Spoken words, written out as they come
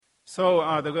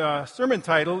The sermon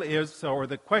title is, or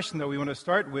the question that we want to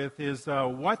start with is,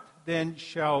 what then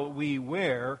shall we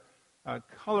wear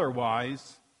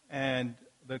color-wise? And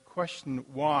the question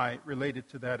why related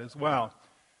to that as well.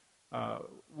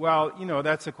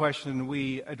 That's a question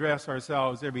we address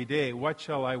ourselves every day. What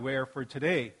shall I wear for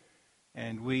today?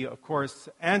 And we, of course,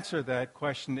 answer that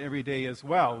question every day as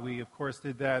well. We, of course,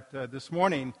 did that this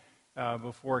morning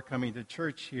before coming to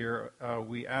church here.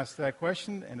 We asked that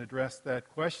question and addressed that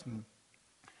question.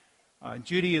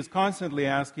 Judy is constantly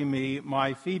asking me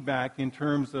my feedback in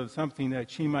terms of something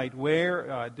that she might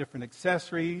wear, different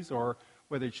accessories, or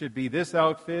whether it should be this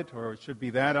outfit or it should be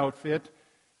that outfit.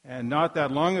 And not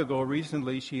that long ago,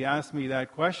 recently, she asked me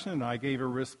that question. I gave her a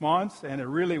response, and it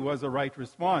really was a right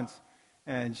response.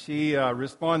 And she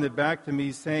responded back to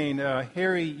me saying,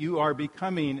 Harry, you are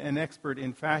becoming an expert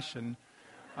in fashion.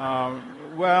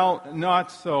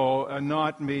 Not so,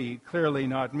 not me, clearly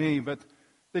not me. But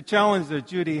the challenge that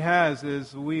Judy has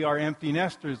is we are empty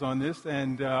nesters on this,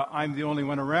 and I'm the only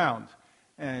one around.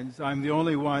 And I'm the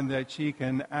only one that she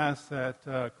can ask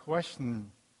that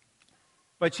question.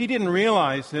 But she didn't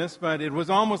realize this, but it was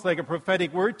almost like a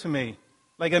prophetic word to me,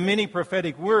 like a mini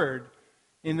prophetic word,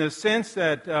 in the sense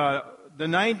that the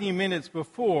 90 minutes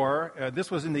before, this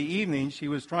was in the evening, she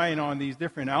was trying on these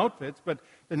different outfits, but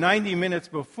the 90 minutes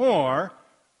before,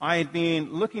 I had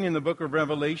been looking in the book of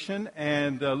Revelation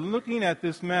and looking at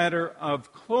this matter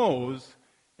of clothes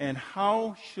and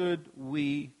how should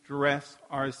we dress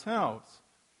ourselves.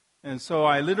 And so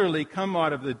I literally come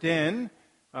out of the den.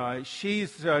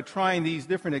 She's trying these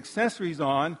different accessories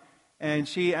on, and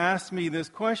she asks me this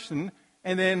question,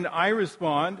 and then I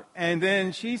respond, and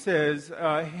then she says,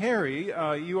 Harry,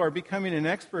 you are becoming an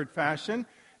expert fashion.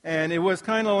 And it was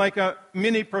kind of like a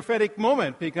mini prophetic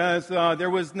moment because there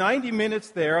was 90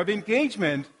 minutes there of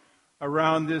engagement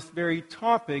around this very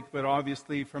topic, but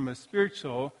obviously from a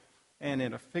spiritual and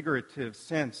in a figurative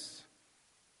sense.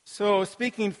 So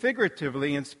speaking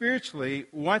figuratively and spiritually,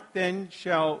 what then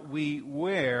shall we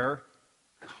wear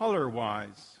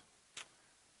color-wise?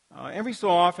 Every so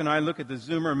often I look at the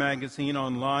Zoomer magazine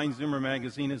online. Zoomer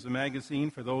magazine is a magazine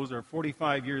for those who are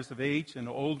 45 years of age and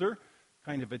older,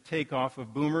 kind of a takeoff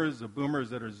of boomers, the boomers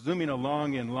that are zooming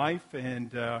along in life.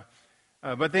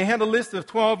 But they had a list of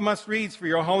 12 must-reads for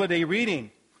your holiday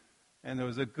reading. And there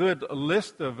was a good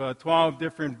list of 12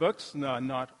 different books.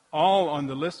 Not all on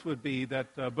the list would be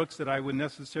that books that I would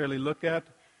necessarily look at.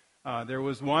 There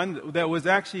was one that was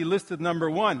actually listed number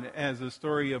 1 as a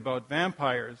story about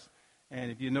vampires. And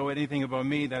if you know anything about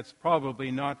me, that's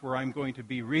probably not where I'm going to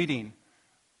be reading.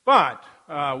 But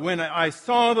when I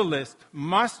saw the list,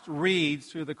 must-reads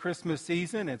through the Christmas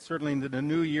season, and certainly into the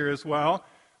New Year as well,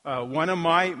 one of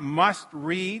my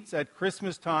must-reads at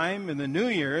Christmas time and the New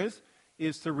Year's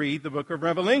is to read the book of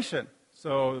Revelation.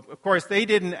 So, of course, they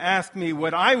didn't ask me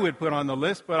what I would put on the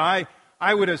list, but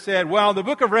I would have said, well, the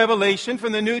book of Revelation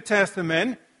from the New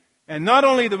Testament, and not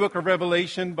only the book of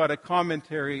Revelation, but a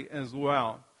commentary as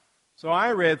well. So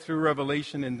I read through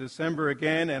Revelation in December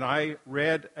again, and I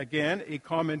read again a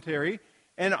commentary,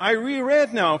 and I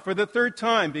reread now for the third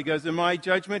time because, in my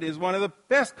judgment, is one of the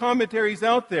best commentaries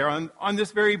out there on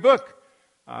this very book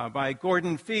by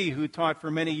Gordon Fee, who taught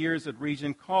for many years at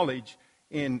Regent College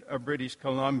in British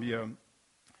Columbia.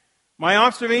 My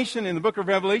observation in the book of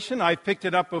Revelation, I've picked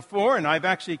it up before, and I've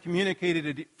actually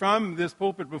communicated it from this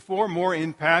pulpit before, more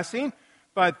in passing,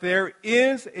 but there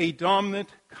is a dominant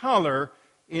color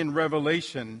in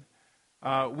Revelation.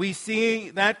 We see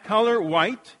that color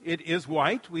white. It is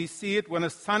white. We see it when a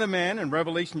son of man in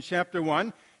Revelation chapter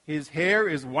 1, his hair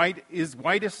is white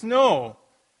as snow.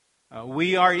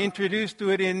 We are introduced to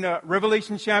it in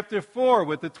Revelation chapter 4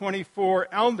 with the 24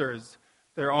 elders.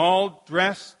 They're all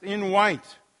dressed in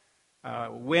white.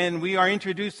 When we are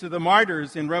introduced to the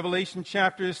martyrs in Revelation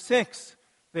chapter 6,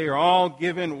 they are all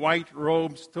given white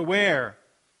robes to wear.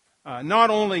 Not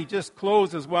only just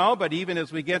clothes as well, but even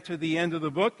as we get to the end of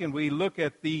the book and we look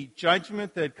at the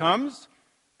judgment that comes,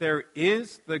 there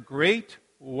is the great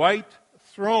white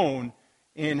throne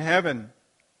in heaven.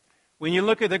 When you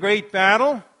look at the great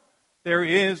battle, there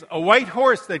is a white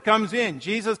horse that comes in.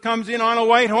 Jesus comes in on a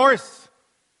white horse.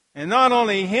 And not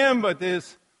only him, but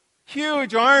this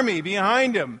huge army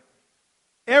behind him.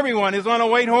 Everyone is on a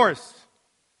white horse.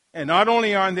 And not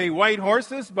only are they white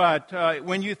horses, but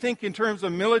when you think in terms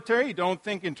of military, don't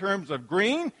think in terms of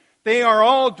green. They are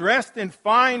all dressed in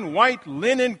fine white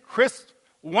linen, crisp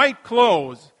white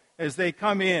clothes as they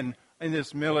come in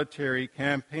this military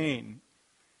campaign.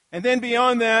 And then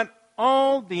beyond that,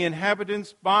 all the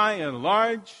inhabitants by and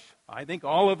large, I think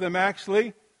all of them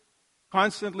actually,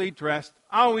 constantly dressed,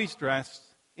 always dressed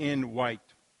in white.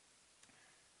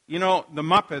 You know, the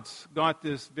Muppets got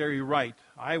this very right.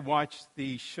 I watched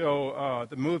the show,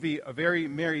 the movie A Very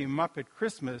Merry Muppet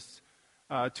Christmas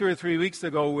 2 or 3 weeks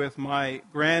ago with my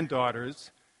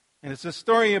granddaughters. And it's a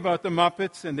story about the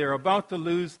Muppets, and they're about to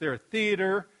lose their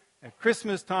theater at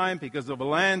Christmas time because of a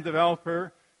land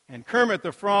developer. And Kermit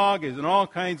the Frog is in all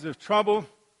kinds of trouble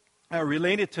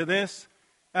related to this.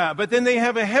 But then they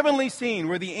have a heavenly scene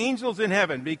where the angels in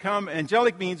heaven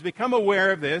angelic beings become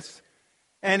aware of this.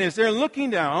 And as they're looking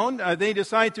down, they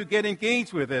decide to get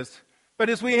engaged with this. But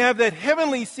as we have that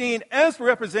heavenly scene as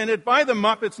represented by the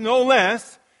Muppets, no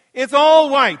less, it's all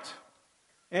white.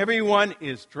 Everyone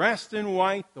is dressed in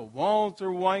white. The walls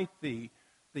are white. The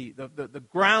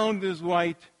ground is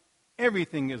white.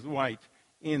 Everything is white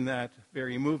in that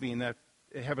very movie, in that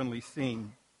heavenly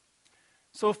scene.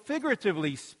 So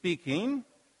figuratively speaking,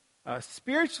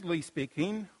 spiritually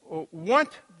speaking,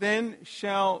 what then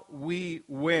shall we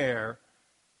wear?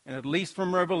 And at least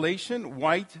from Revelation,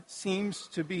 white seems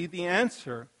to be the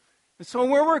answer. And so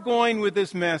where we're going with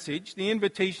this message, the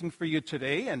invitation for you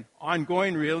today, and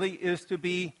ongoing really, is to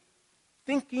be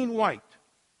thinking white.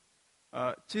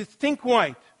 To think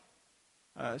white.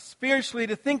 Spiritually,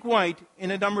 to think white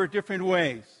in a number of different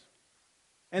ways.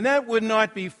 And that would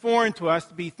not be foreign to us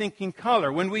to be thinking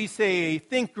color. When we say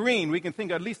think green, we can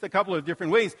think at least a couple of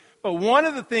different ways. But one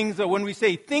of the things that when we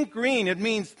say think green, it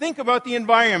means think about the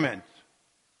environment.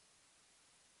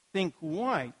 Think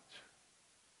white.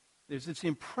 There's this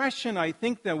impression, I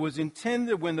think, that was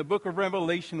intended when the book of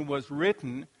Revelation was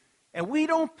written, and we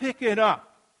don't pick it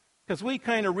up because we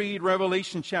kind of read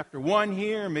Revelation chapter 1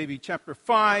 here, maybe chapter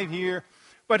 5 here.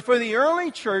 But for the early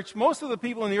church, most of the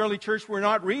people in the early church were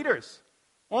not readers.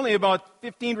 Only about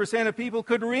 15% of people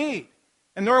could read,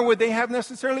 and nor would they have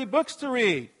necessarily books to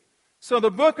read. So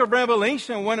the book of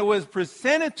Revelation, when it was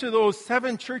presented to those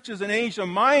 7 churches in Asia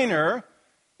Minor,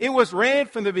 it was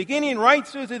read from the beginning right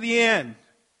through to the end.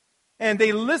 And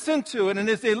they listened to it, and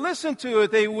as they listened to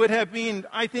it, they would have been,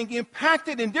 I think,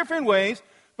 impacted in different ways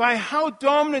by how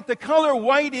dominant the color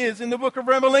white is in the book of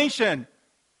Revelation.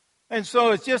 And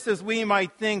so it's just as we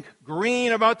might think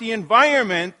green about the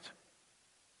environment,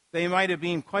 they might have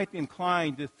been quite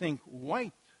inclined to think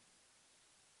white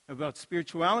about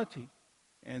spirituality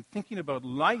and thinking about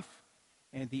life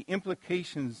and the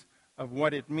implications of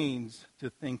what it means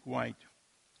to think white.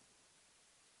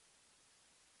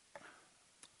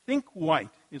 Think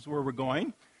white is where we're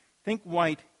going. Think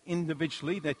white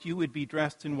individually, that you would be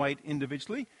dressed in white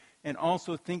individually, and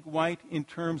also think white in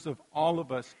terms of all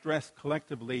of us dressed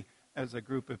collectively as a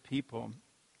group of people.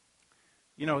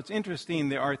 You know, it's interesting,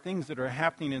 there are things that are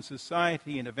happening in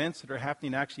society and events that are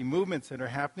happening, actually movements that are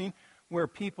happening, where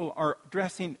people are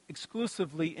dressing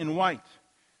exclusively in white.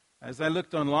 As I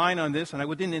looked online on this, and I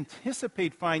didn't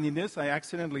anticipate finding this, I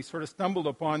accidentally sort of stumbled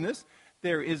upon this.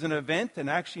 There is an event and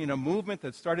actually in a movement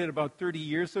that started about 30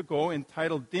 years ago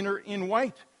entitled Dinner in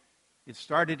White. It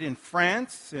started in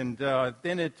France, and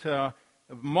then it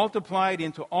multiplied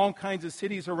into all kinds of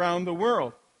cities around the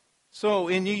world. So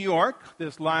in New York,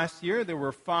 this last year, there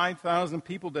were 5,000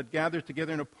 people that gathered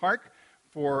together in a park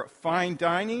for fine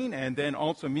dining, and then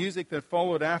also music that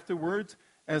followed afterwards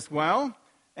as well.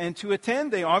 And to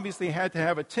attend, they obviously had to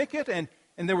have a ticket, and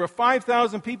there were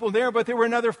 5,000 people there, but there were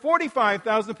another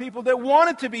 45,000 people that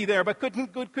wanted to be there but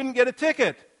couldn't get a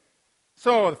ticket.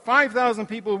 So 5,000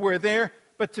 people were there,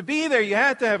 but to be there you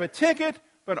had to have a ticket,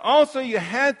 but also you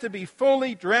had to be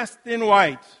fully dressed in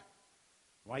white.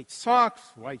 White socks,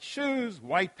 white shoes,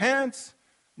 white pants,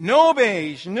 no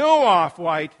beige, no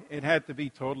off-white. It had to be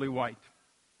totally white.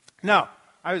 Now,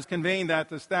 I was conveying that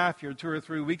to staff here 2 or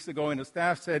 3 weeks ago in a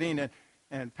staff setting,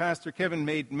 and Pastor Kevin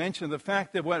made mention of the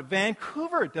fact that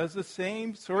Vancouver does the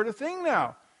same sort of thing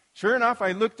now. Sure enough,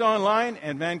 I looked online,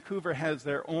 and Vancouver has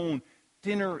their own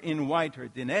Dinner in White, or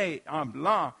Dîner en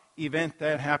Blanc event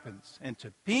that happens. And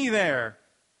to be there,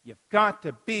 you've got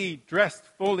to be dressed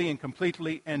fully and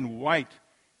completely in white.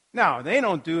 Now, they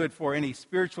don't do it for any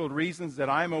spiritual reasons that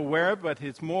I'm aware of, but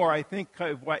it's more, I think,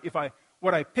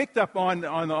 what I picked up on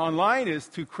online is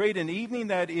to create an evening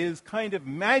that is kind of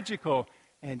magical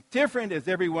and different as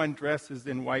everyone dresses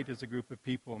in white as a group of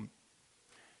people.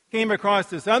 Came across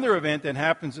this other event that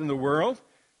happens in the world.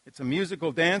 It's a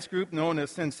musical dance group known as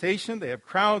Sensation. They have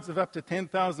crowds of up to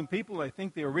 10,000 people. I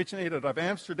think they originated out of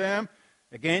Amsterdam.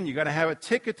 Again, you got to have a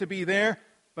ticket to be there,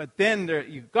 but then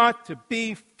you've got to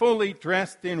be fully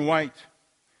dressed in white.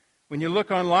 When you look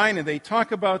online and they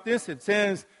talk about this, it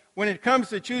says, when it comes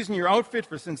to choosing your outfit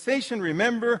for Sensation,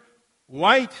 remember,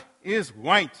 white is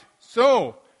white.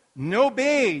 So, no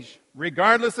beige,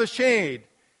 regardless of shade.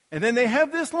 And then they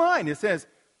have this line. It says,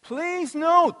 please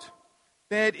note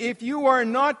that if you are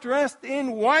not dressed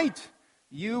in white,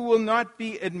 you will not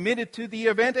be admitted to the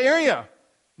event area,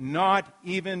 not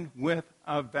even with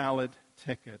a valid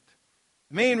ticket.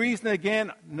 The main reason,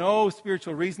 again, no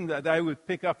spiritual reason that I would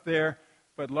pick up there,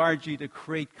 but largely to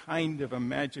create kind of a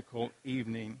magical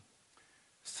evening.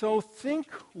 So think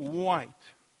white.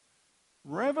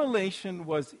 Revelation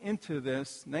was into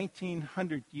this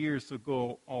 1900 years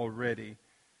ago already.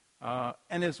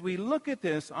 And as we look at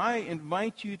this, I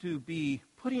invite you to be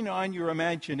putting on your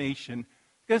imagination,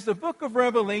 because the book of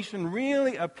Revelation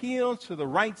really appeals to the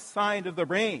right side of the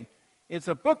brain. It's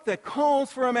a book that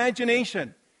calls for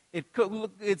imagination.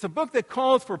 It's a book that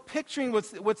calls for picturing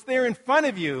what's there in front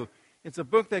of you. It's a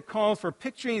book that calls for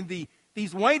picturing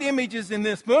these white images in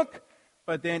this book,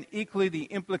 but then equally the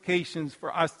implications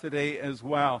for us today as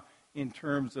well in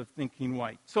terms of thinking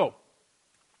white. So,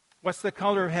 what's the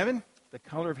color of heaven? The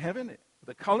color of heaven,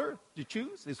 the color to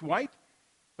choose is white,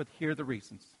 but here are the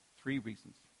reasons. 3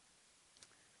 reasons.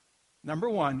 Number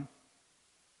 1,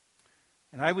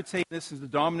 and I would say this is the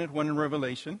dominant one in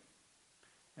Revelation,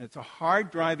 and it's a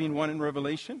hard-driving one in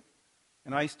Revelation,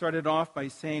 and I started off by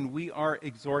saying we are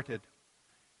exhorted.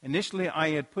 Initially, I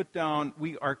had put down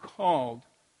we are called,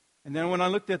 and then when I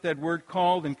looked at that word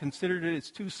called and considered it's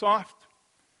too soft,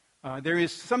 there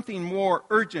is something more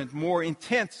urgent, more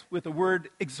intense with the word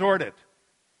exhorted.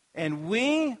 And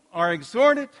we are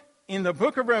exhorted in the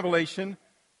book of Revelation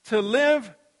to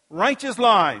live righteous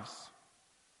lives.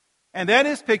 And that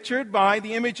is pictured by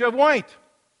the image of white.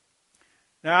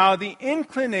 Now, the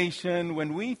inclination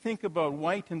when we think about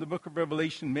white in the book of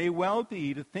Revelation may well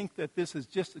be to think that this is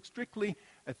just strictly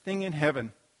a thing in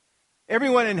heaven.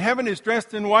 Everyone in heaven is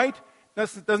dressed in white.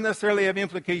 That doesn't necessarily have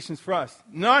implications for us.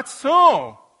 Not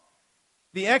so.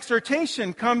 The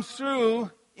exhortation comes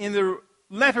through in the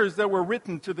letters that were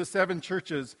written to the 7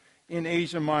 churches in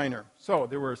Asia Minor. So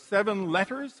there were 7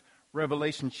 letters,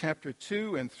 Revelation chapter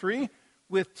 2 and 3,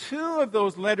 with 2 of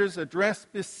those letters addressed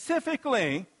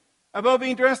specifically about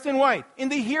being dressed in white, in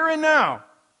the here and now.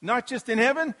 Not just in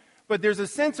heaven, but there's a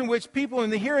sense in which people in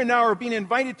the here and now are being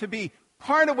invited to be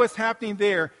part of what's happening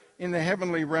there in the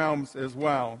heavenly realms as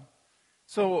well.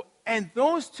 So, and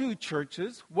those 2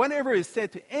 churches, whatever is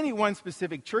said to any one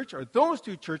specific church, or those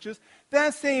 2 churches,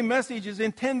 that same message is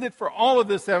intended for all of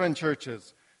the 7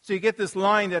 churches. So you get this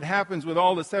line that happens with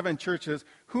all the 7 churches,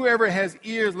 whoever has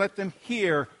ears, let them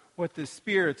hear what the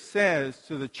Spirit says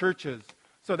to the churches.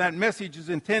 So that message is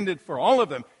intended for all of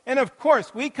them. And of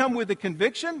course, we come with the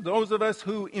conviction, those of us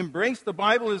who embrace the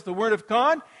Bible as the Word of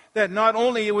God, that not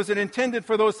only was it intended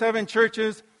for those 7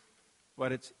 churches,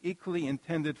 but it's equally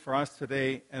intended for us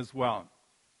today as well.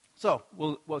 So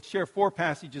we'll share 4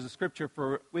 passages of Scripture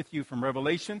with you from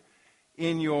Revelation.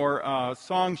 In your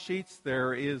song sheets,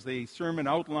 there is a sermon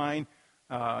outline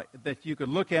that you could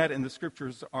look at, and the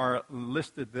Scriptures are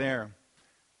listed there.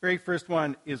 Very first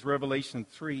one is Revelation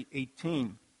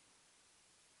 3:18.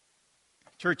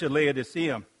 Church of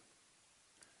Laodicea,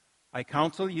 I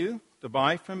counsel you to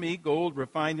buy from me gold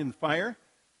refined in fire,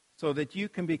 so that you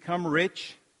can become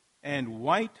rich, and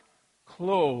white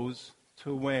clothes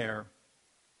to wear.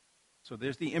 So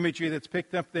there's the imagery that's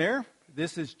picked up there.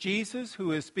 This is Jesus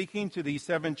who is speaking to these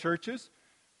 7 churches.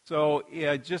 So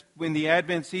just in the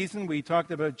Advent season, we talked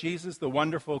about Jesus, the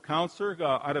wonderful counselor,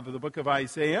 out of the book of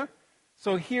Isaiah.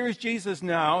 So here's Jesus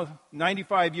now,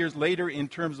 95 years later in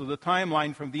terms of the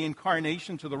timeline from the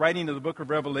incarnation to the writing of the book of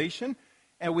Revelation.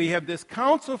 And we have this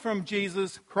counsel from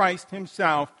Jesus Christ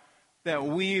himself that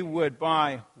we would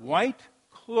buy white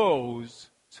clothes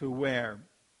to wear.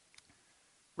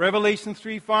 Revelation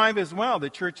 3:5 as well, the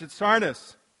church at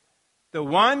Sardis. The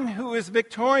one who is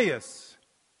victorious.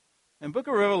 And the book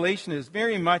of Revelation is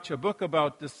very much a book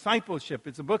about discipleship.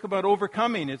 It's a book about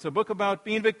overcoming. It's a book about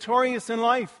being victorious in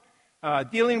life.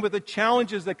 Dealing with the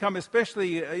challenges that come,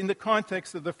 especially in the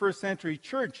context of the first century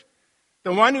church.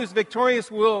 The one who's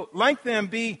victorious will, like them,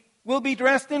 will be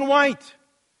dressed in white.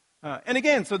 And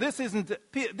again, so this isn't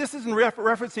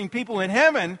referencing people in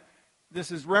heaven.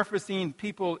 This is referencing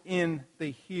people in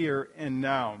the here and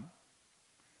now.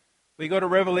 We go to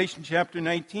Revelation chapter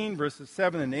 19, verses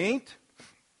 7 and 8. It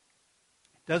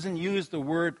doesn't use the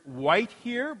word white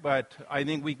here, but I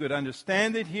think we could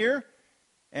understand it here.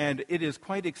 And it is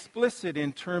quite explicit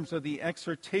in terms of the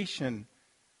exhortation.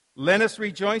 Let us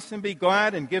rejoice and be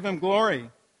glad and give him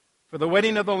glory. For the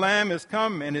wedding of the Lamb is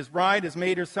come, and his bride has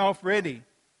made herself ready.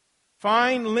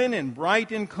 Fine linen,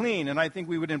 bright and clean, and I think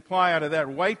we would imply out of that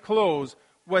white clothes,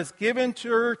 was given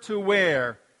to her to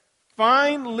wear.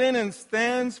 Fine linen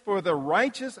stands for the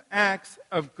righteous acts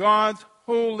of God's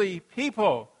holy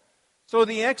people. So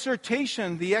the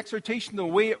exhortation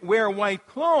to wear white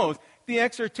clothes, the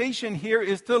exhortation here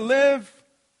is to live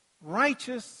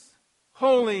righteous,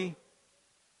 holy,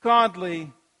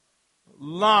 godly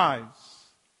lives,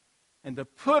 and to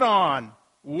put on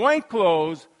white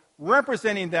clothes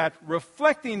representing that,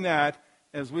 reflecting that,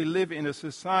 as we live in a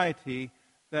society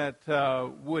that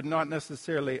would not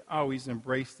necessarily always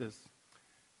embrace this.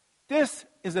 This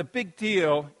is a big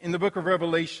deal in the book of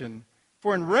Revelation.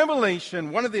 For in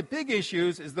Revelation, one of the big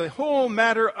issues is the whole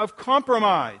matter of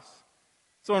compromise.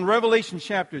 So in Revelation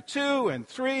chapter 2 and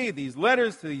 3, these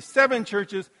letters to these 7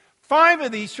 churches, 5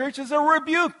 of these churches are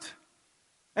rebuked.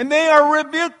 And they are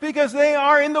rebuked because they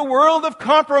are in the world of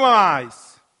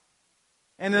compromise.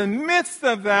 And in the midst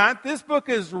of that, this book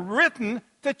is written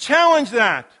to challenge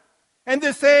that. And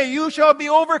to say, you shall be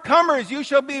overcomers, you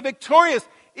shall be victorious,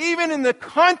 even in the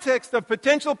context of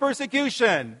potential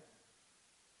persecution.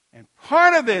 And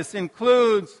part of this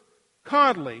includes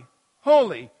godly,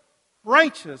 holy,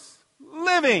 righteous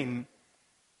living.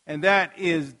 And that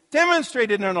is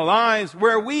demonstrated in our lives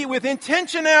where we, with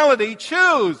intentionality,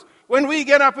 choose when we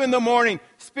get up in the morning,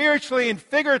 spiritually and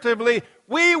figuratively,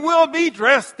 we will be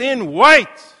dressed in white.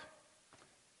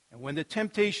 And when the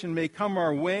temptation may come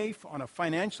our way on a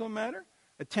financial matter,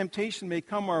 a temptation may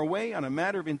come our way on a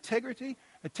matter of integrity,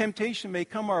 a temptation may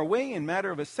come our way in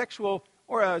matter of a sexual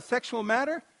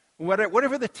matter,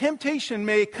 whatever the temptation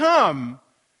may come,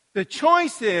 the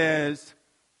choice is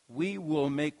we will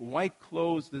make white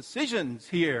clothes decisions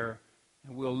here,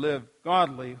 and we'll live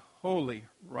godly, holy,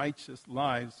 righteous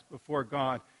lives before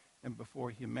God and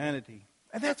before humanity.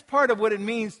 And that's part of what it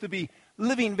means to be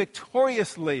living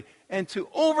victoriously and to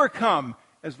overcome,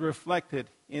 as reflected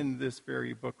in this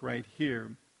very book right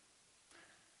here.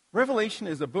 Revelation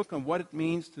is a book on what it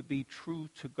means to be true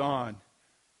to God.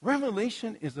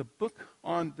 Revelation is a book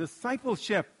on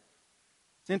discipleship.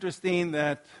 It's interesting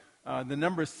that the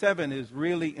number 7 is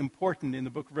really important in the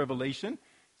book of Revelation.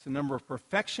 It's a number of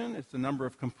perfection. It's a number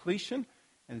of completion.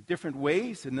 And in different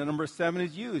ways, and the number 7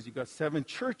 is used. You've got 7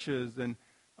 churches and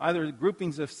other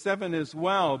groupings of 7 as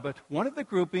well. But one of the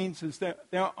groupings is that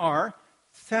there are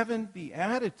 7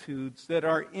 Beatitudes that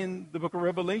are in the book of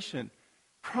Revelation.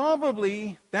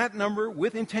 Probably that number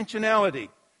with intentionality.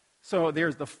 So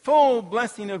there's the full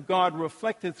blessing of God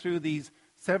reflected through these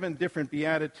 7 different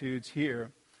Beatitudes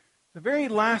here. The very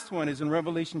last one is in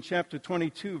Revelation chapter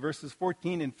 22, verses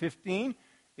 14 and 15.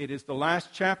 It is the last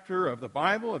chapter of the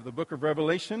Bible, of the book of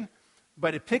Revelation,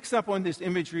 but it picks up on this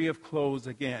imagery of clothes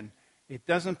again. It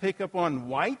doesn't pick up on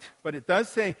white, but it does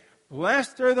say,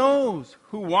 blessed are those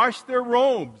who wash their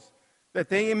robes, that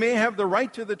they may have the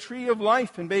right to the tree of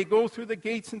life and may go through the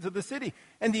gates into the city.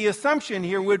 And the assumption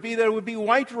here would be that it would be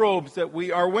white robes that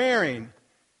we are wearing.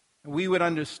 And we would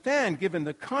understand, given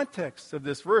the context of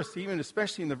this verse, even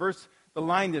especially in the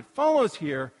line that follows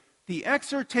here, the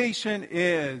exhortation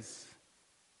is,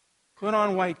 put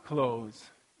on white clothes.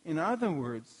 In other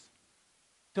words,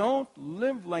 don't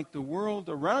live like the world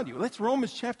around you. That's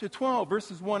Romans chapter 12,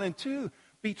 verses 1 and 2.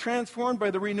 Be transformed by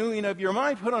the renewing of your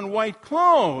mind. Put on white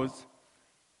clothes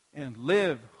and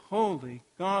live holy,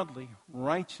 godly,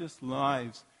 righteous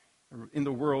lives in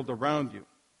the world around you.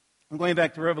 I'm going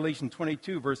back to Revelation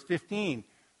 22, verse 15.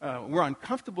 We're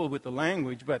uncomfortable with the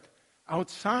language, but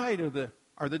outside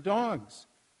are the dogs.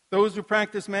 Those who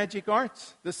practice magic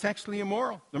arts, the sexually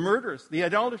immoral, the murderers, the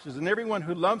idolaters, and everyone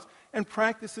who loves and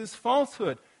practices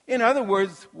falsehood. In other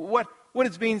words, what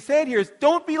is being said here is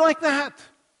don't be like that.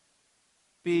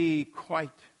 Be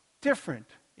quite different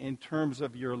in terms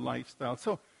of your lifestyle.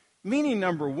 So, meaning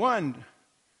number 1,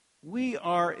 we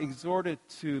are exhorted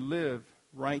to live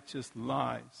righteous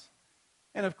lives.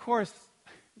 And of course,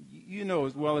 you know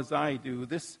as well as I do,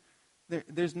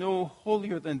 there's no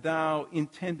holier than thou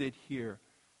intended here.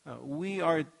 We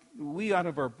out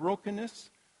of our brokenness,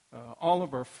 all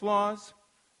of our flaws,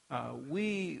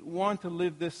 we want to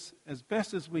live this as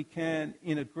best as we can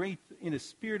in a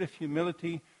spirit of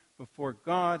humility before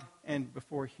God and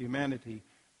before humanity.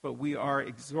 But we are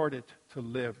exhorted to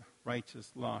live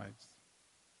righteous lives.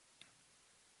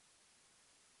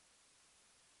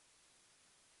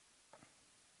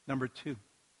 Number 2,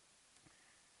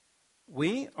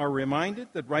 we are reminded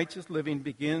that righteous living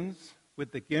begins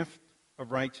with the gift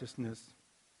of righteousness.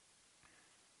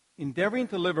 Endeavoring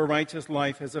to live a righteous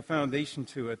life has a foundation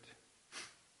to it.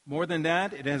 More than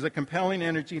that, it has a compelling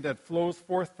energy that flows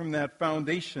forth from that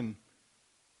foundation.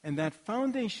 And that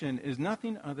foundation is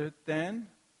nothing other than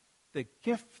the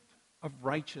gift of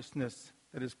righteousness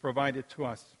that is provided to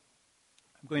us.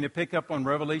 I'm going to pick up on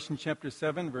Revelation chapter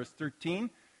 7, verse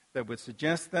 13, that would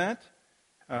suggest that.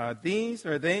 These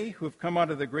are they who have come out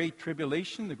of the great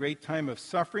tribulation, the great time of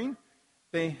suffering.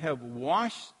 They have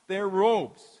washed their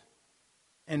robes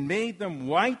and made them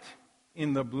white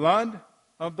in the blood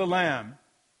of the Lamb.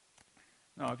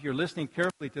 Now, if you're listening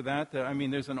carefully to that,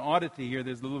 there's an oddity here.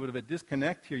 There's a little bit of a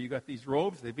disconnect here. You got these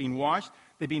robes. They've been washed.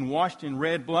 They've been washed in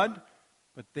red blood,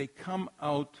 but they come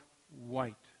out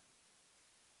white.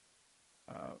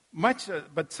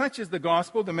 But such is the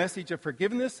gospel, the message of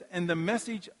forgiveness, and the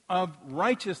message of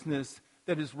righteousness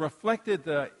that is reflected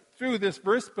through this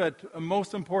verse, but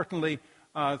most importantly,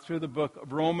 through the book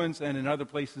of Romans and in other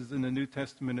places in the New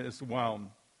Testament as well.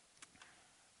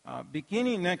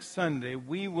 Beginning next Sunday,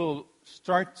 we will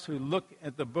start to look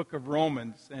at the book of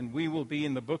Romans, and we will be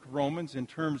in the book of Romans in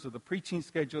terms of the preaching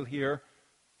schedule here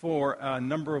for a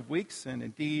number of weeks and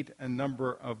indeed a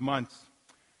number of months.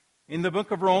 In the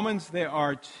book of Romans, there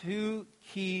are two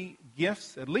key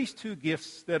gifts, at least two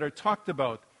gifts that are talked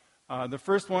about. The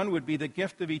first one would be the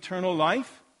gift of eternal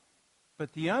life,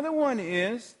 but the other one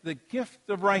is the gift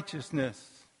of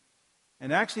righteousness.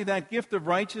 And actually that gift of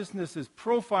righteousness is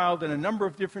profiled in a number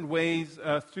of different ways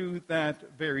through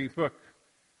that very book.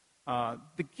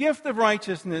 The gift of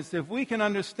righteousness, if we can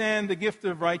understand the gift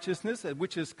of righteousness,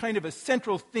 which is kind of a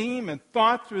central theme and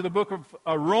thought through the book of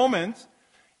Romans,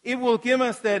 it will give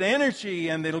us that energy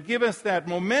and it'll give us that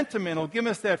momentum and it'll give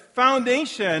us that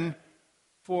foundation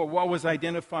for what was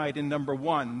identified in number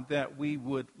 1, that we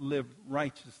would live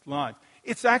righteous lives.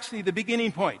 It's actually the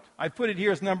beginning point. I put it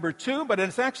here as number 2, but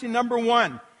it's actually number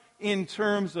 1 in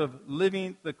terms of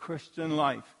living the Christian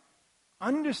life.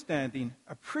 Understanding,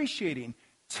 appreciating,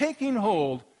 taking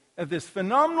hold of this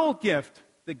phenomenal gift,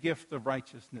 the gift of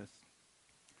righteousness.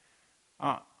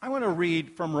 I want to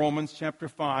read from Romans chapter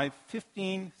 5,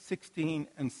 15, 16,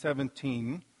 and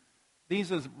 17.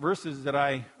 These are verses that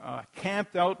I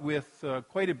camped out with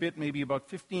quite a bit, maybe about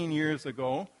 15 years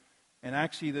ago, and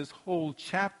actually this whole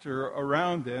chapter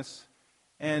around this.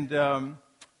 And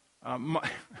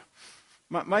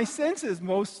my sense is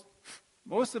most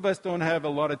of us don't have a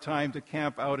lot of time to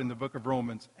camp out in the book of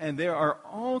Romans, and there are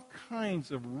all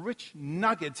kinds of rich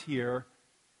nuggets here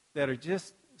that are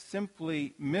just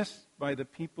simply missed by the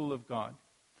people of God.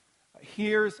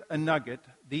 Here's a nugget,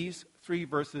 these 3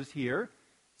 verses here.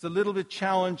 It's a little bit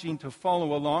challenging to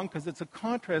follow along because it's a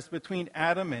contrast between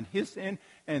Adam and his sin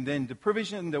and then the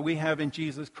provision that we have in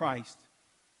Jesus Christ.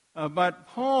 But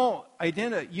Paul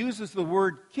uses the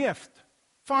word gift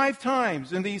 5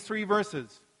 times in these 3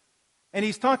 verses. And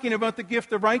he's talking about the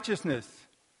gift of righteousness.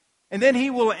 And then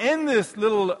he will end this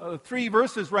little 3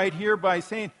 verses right here by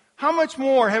saying, how much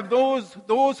more have those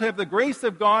who have the grace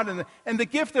of God and the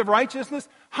gift of righteousness,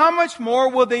 how much more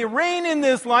will they reign in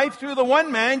this life through the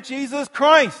one man, Jesus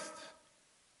Christ?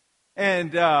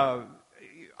 And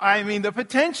the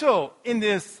potential in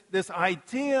this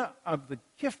idea of the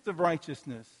gift of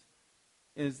righteousness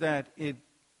is that it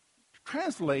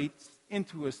translates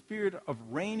into a spirit of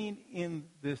reigning in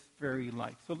this very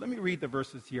life. So let me read the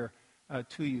verses here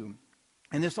to you.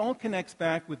 And this all connects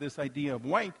back with this idea of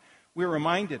white. We're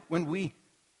reminded when we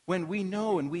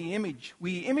know and we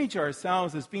image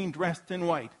ourselves as being dressed in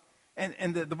white.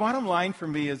 And the bottom line for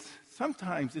me is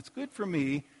sometimes it's good for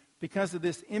me because of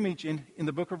this image in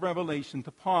the book of Revelation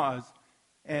to pause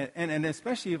and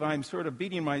especially if I'm sort of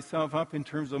beating myself up in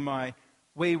terms of my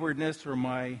waywardness or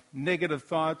my negative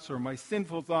thoughts or my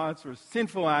sinful thoughts or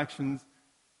sinful actions,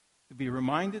 to be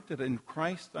reminded that in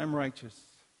Christ I'm righteous.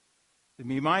 To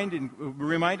be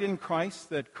reminded in Christ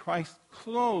that Christ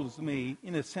clothes me,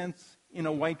 in a sense, in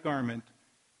a white garment,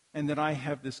 and that I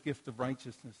have this gift of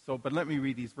righteousness. But let me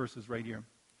read these verses right here.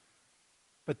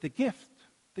 But the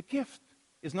gift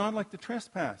is not like the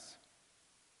trespass.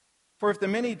 For if the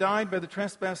many died by the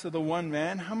trespass of the one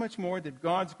man, how much more did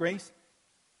God's grace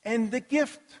and the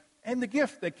gift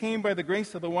that came by the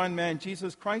grace of the one man,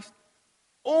 Jesus Christ,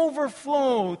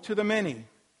 overflow to the many?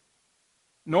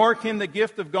 Nor can the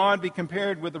gift of God be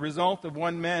compared with the result of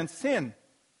one man's sin.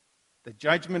 The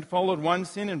judgment followed one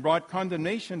sin and brought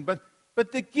condemnation,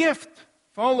 but the gift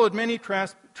followed many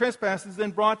trespasses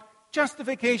and brought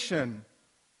justification.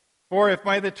 For if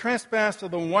by the trespass of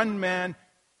the one man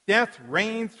death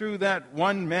reigned through that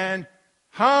one man,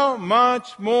 how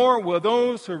much more will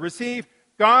those who receive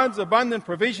God's abundant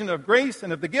provision of grace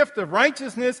and of the gift of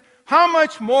righteousness, how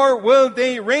much more will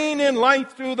they reign in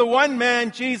life through the one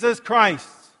man, Jesus Christ?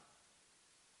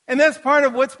 And that's part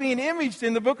of what's being imaged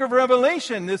in the book of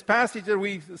Revelation, this passage that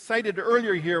we cited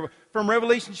earlier here from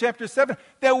Revelation chapter 7,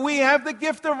 that we have the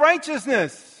gift of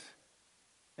righteousness.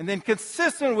 And then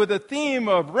consistent with the theme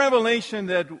of Revelation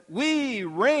that we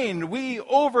reign, we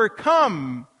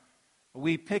overcome,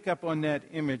 we pick up on that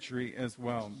imagery as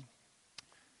well.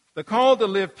 The call to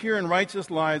live pure and righteous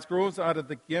lives grows out of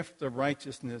the gift of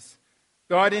righteousness.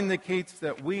 God indicates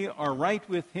that we are right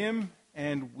with Him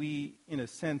and we, in a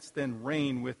sense, then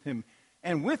reign with him.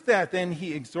 And with that, then,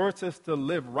 he exhorts us to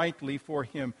live rightly for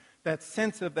him. That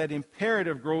sense of that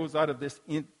imperative grows out of this,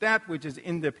 that which is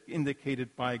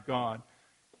indicated by God.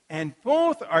 And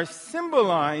both are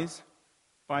symbolized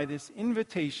by this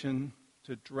invitation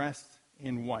to dress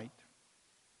in white.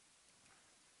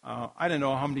 I don't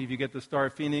know how many of you get the Star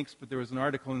Phoenix, but there was an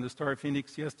article in the Star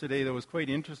Phoenix yesterday that was quite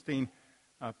interesting.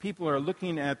 People are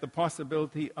looking at the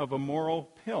possibility of a moral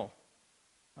pill,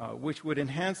 which would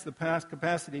enhance the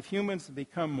capacity of humans to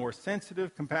become more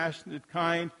sensitive, compassionate,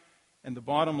 kind, and the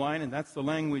bottom line, and that's the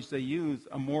language they use,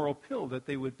 a moral pill, that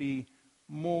they would be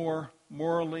more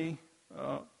morally,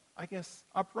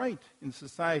 upright in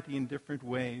society in different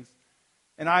ways.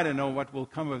 And I don't know what will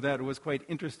come of that. It was quite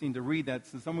interesting to read that.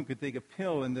 So someone could take a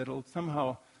pill and it'll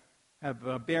somehow have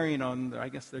a bearing on,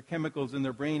 their chemicals in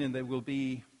their brain, and they will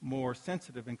be more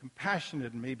sensitive and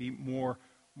compassionate and maybe more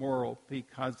moral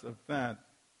because of that.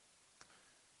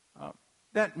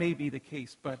 That may be the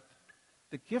case, but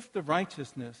the gift of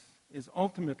righteousness is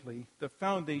ultimately the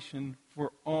foundation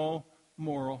for all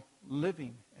moral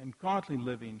living and godly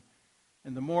living.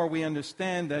 And the more we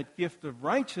understand that gift of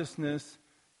righteousness,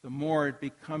 the more it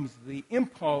becomes the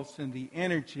impulse and the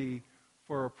energy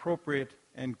for appropriate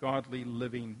and godly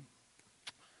living.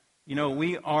 You know,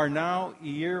 we are now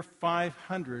year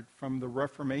 500 from the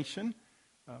Reformation.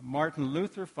 Martin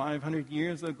Luther, 500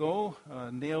 years ago,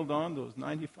 nailed on those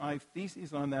 95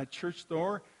 Theses on that church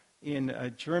door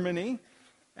in Germany.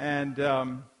 And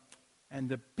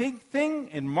the big thing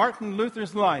in Martin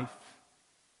Luther's life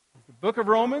is the book of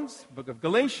Romans, book of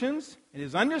Galatians, and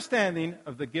his understanding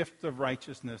of the gift of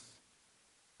righteousness.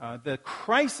 The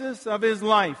crisis of his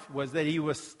life was that he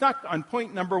was stuck on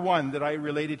point number 1 that I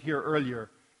related here earlier,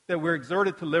 that we're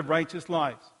exhorted to live righteous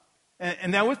lives.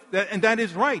 And that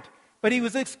is right. But he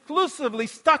was exclusively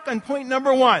stuck on point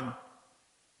number 1.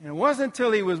 And it wasn't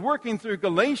until he was working through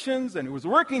Galatians and he was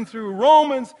working through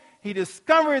Romans, he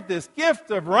discovered this gift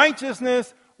of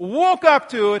righteousness, woke up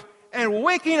to it, and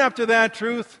waking up to that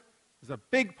truth is a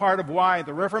big part of why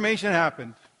the Reformation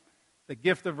happened. The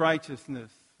gift of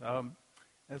righteousness.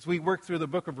 As we work through the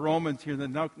book of Romans here in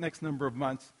the next number of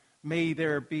months, may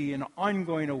there be an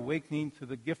ongoing awakening to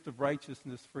the gift of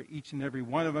righteousness for each and every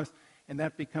one of us, and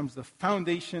that becomes the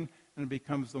foundation and it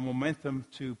becomes the momentum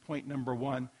to point number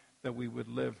 1, that we would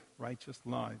live righteous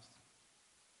lives.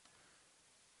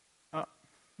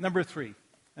 Number 3,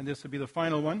 and this will be the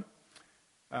final one.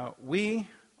 We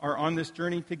are on this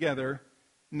journey together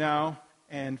now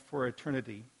and for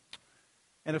eternity.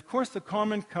 And of course, the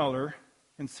common color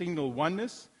can signal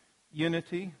oneness,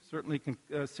 unity, certainly can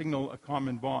signal a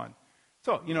common bond.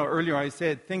 So, earlier I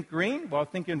said think green, well,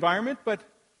 think environment, but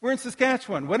we're in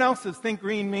Saskatchewan. What else does think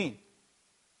green mean?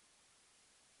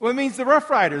 Well, it means the Rough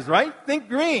Riders, right? Think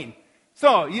green.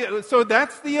 So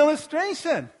that's the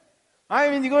illustration.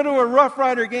 You go to a Rough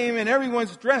Rider game and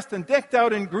everyone's dressed and decked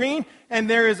out in green, and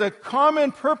there is a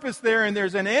common purpose there, and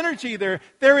there's an energy there.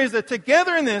 There is a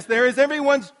togetherness. There is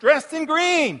everyone's dressed in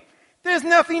green. There's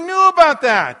nothing new about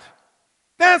that.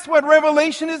 That's what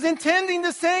Revelation is intending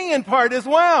to say in part as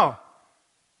well.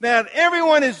 That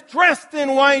everyone is dressed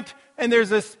in white, and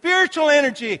there's a spiritual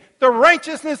energy, the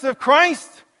righteousness of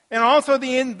Christ, and also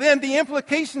then the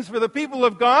implications for the people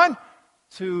of God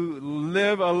to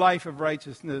live a life of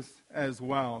righteousness as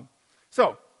well.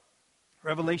 So,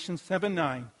 Revelation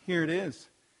 7:9, here it is.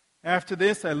 After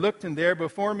this I looked, and there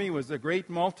before me was a great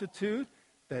multitude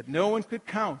that no one could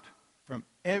count, from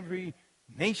every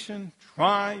nation,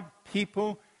 tribe,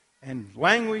 people, and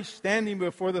language, standing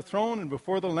before the throne and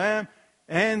before the Lamb,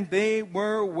 and they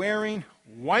were wearing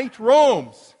white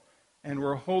robes and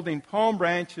were holding palm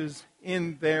branches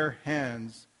in their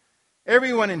hands.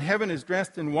 Everyone in heaven is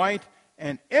dressed in white,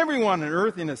 and everyone on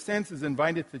earth, in a sense, is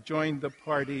invited to join the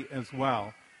party as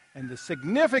well. And the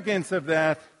significance of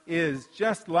that is,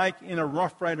 just like in a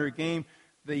Rough Rider game,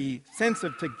 the sense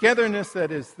of togetherness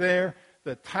that is there,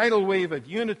 the tidal wave of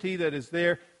unity that is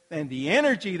there, and the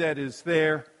energy that is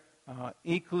there,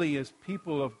 equally as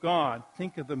people of God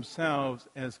think of themselves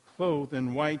as clothed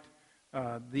in white.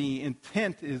 The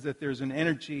intent is that there's an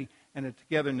energy and a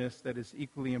togetherness that is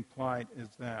equally implied as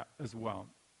that as well.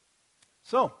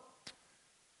 So,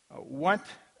 what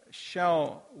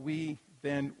shall we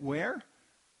then wear?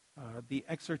 The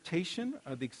exhortation,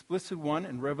 the explicit one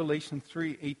in Revelation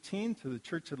 3:18 to the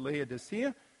church at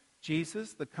Laodicea,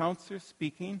 Jesus, the counselor,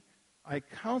 speaking, I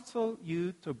counsel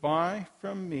you to buy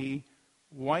from me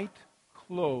white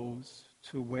clothes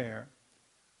to wear.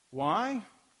 Why?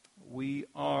 We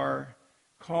are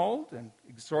called and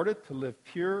exhorted to live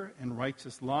pure and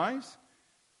righteous lives.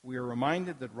 We are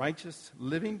reminded that righteous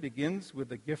living begins with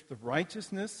the gift of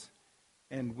righteousness,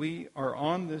 and we are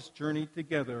on this journey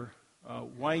together.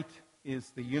 White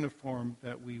is the uniform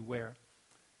that we wear.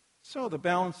 So the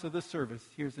balance of the service,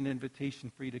 here's an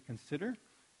invitation for you to consider.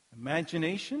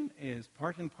 Imagination is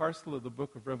part and parcel of the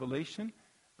book of Revelation.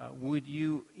 Would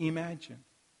you imagine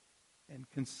and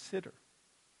consider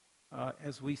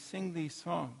as we sing these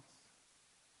songs,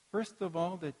 first of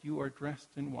all, that you are dressed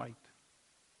in white.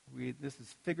 This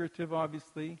is figurative,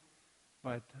 obviously,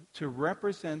 but to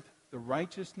represent the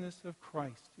righteousness of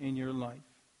Christ in your life.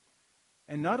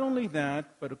 And not only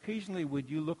that, but occasionally would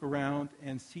you look around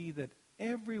and see that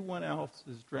everyone else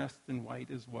is dressed in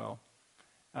white as well,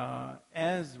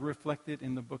 as reflected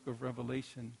in the book of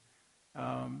Revelation,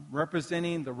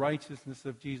 representing the righteousness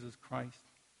of Jesus Christ.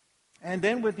 And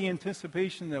then with the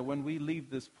anticipation that when we leave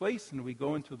this place and we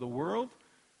go into the world,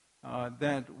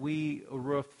 that we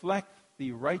reflect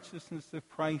the righteousness of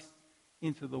Christ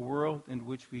into the world in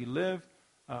which we live.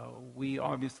 We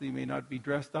obviously may not be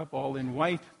dressed up all in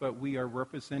white, but we are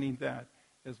representing that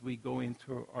as we go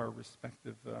into our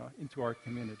respective, into our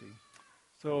community.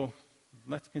 So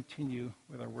let's continue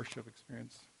with our worship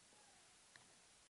experience.